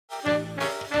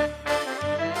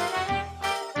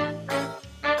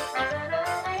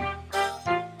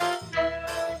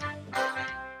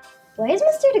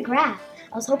DeGraff.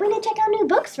 I was hoping to check out new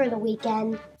books for the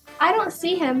weekend. I don't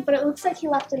see him, but it looks like he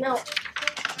left a note.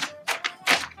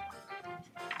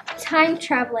 Time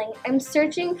traveling. I'm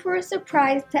searching for a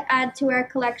surprise to add to our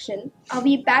collection. I'll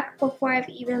be back before I've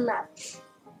even left.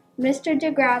 Mr.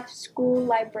 DeGraff, school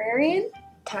librarian?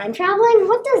 Time traveling?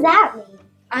 What does that mean?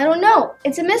 I don't know.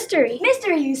 It's a mystery.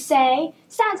 Mystery, you say?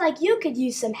 Sounds like you could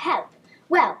use some help.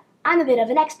 Well, I'm a bit of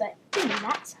an expert. Give me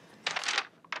that.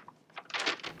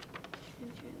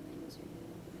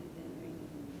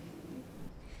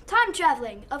 Time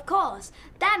traveling, of course.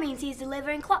 That means he's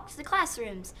delivering clocks to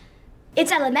classrooms.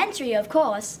 It's elementary, of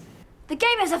course. The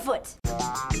game is afoot.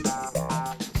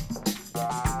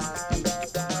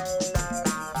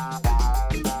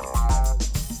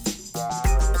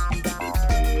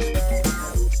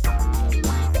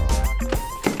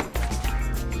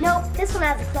 Nope, this one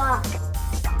has a clock.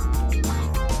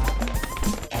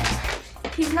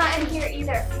 He's not in here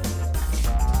either.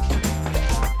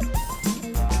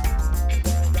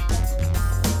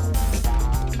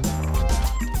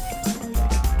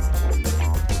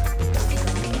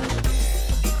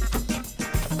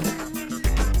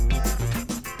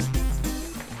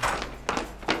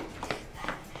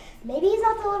 Maybe he's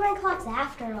not delivering clocks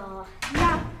after all.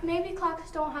 Yeah, maybe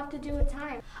clocks don't have to do with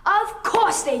time. Of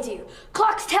course they do.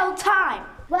 Clocks tell time.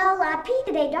 Well, Pete,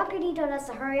 today Dr. D told us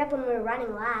to hurry up when we were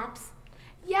running laps.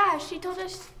 Yeah, she told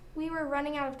us we were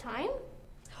running out of time.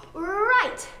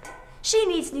 Right. She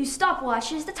needs new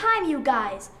stopwatches to time you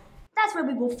guys. That's where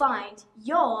we will find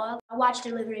your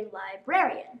watch-delivering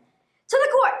librarian. To the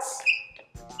courts!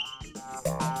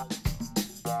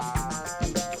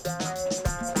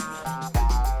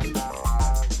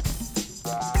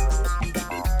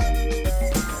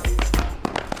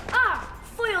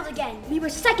 Again, we were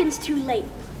seconds too late.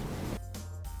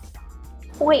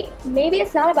 Wait, maybe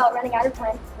it's not about running out of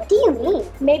time. What do you mean?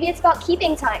 Maybe it's about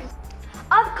keeping time.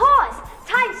 Of course!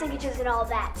 Time signatures and all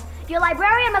that. Your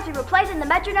librarian must be replacing the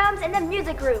metronomes in the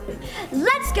music room.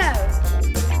 Let's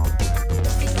go!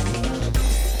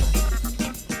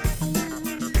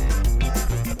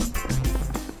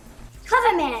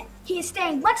 Clever man! He is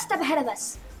staying one step ahead of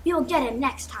us. We will get him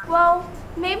next time. Well,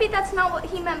 maybe that's not what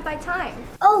he meant by time.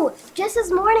 Oh, just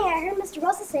this morning I heard Mr.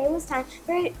 Russell say it was time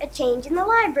for a change in the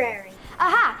library.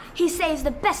 Aha! He saves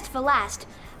the best for last.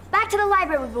 Back to the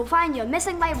library, we'll find your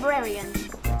missing librarian.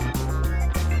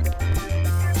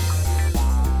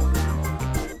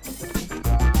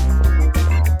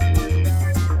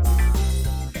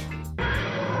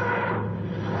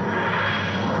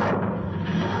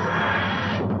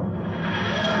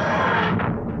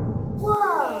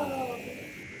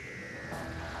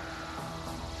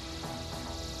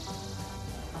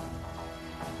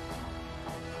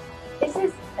 Is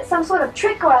this some sort of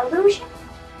trick or illusion?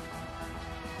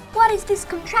 What is this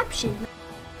contraption?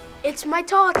 It's my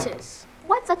TARDIS,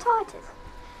 What's a TARDIS?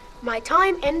 my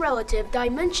time and relative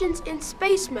dimensions in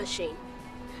space machine.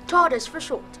 TARDIS for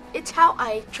short. It's how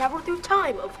I travel through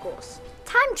time, of course.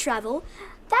 Time travel?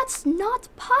 That's not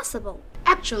possible.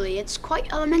 Actually, it's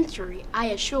quite elementary, I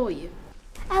assure you.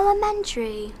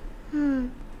 Elementary.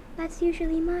 That's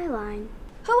usually my line.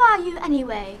 Who are you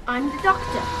anyway? I'm the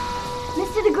doctor.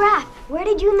 Mr. DeGraff, where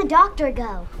did you and the doctor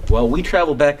go? Well, we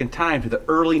travel back in time to the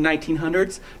early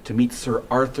 1900s to meet Sir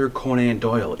Arthur Conan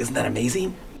Doyle. Isn't that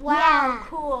amazing? Wow,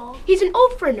 cool. He's an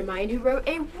old friend of mine who wrote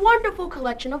a wonderful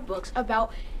collection of books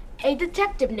about a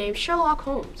detective named Sherlock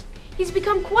Holmes. He's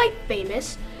become quite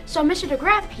famous, so Mr.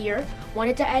 DeGraff here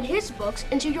wanted to add his books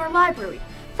into your library.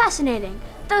 Fascinating.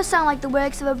 Those sound like the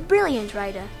works of a brilliant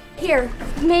writer. Here,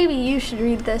 maybe you should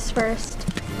read this first.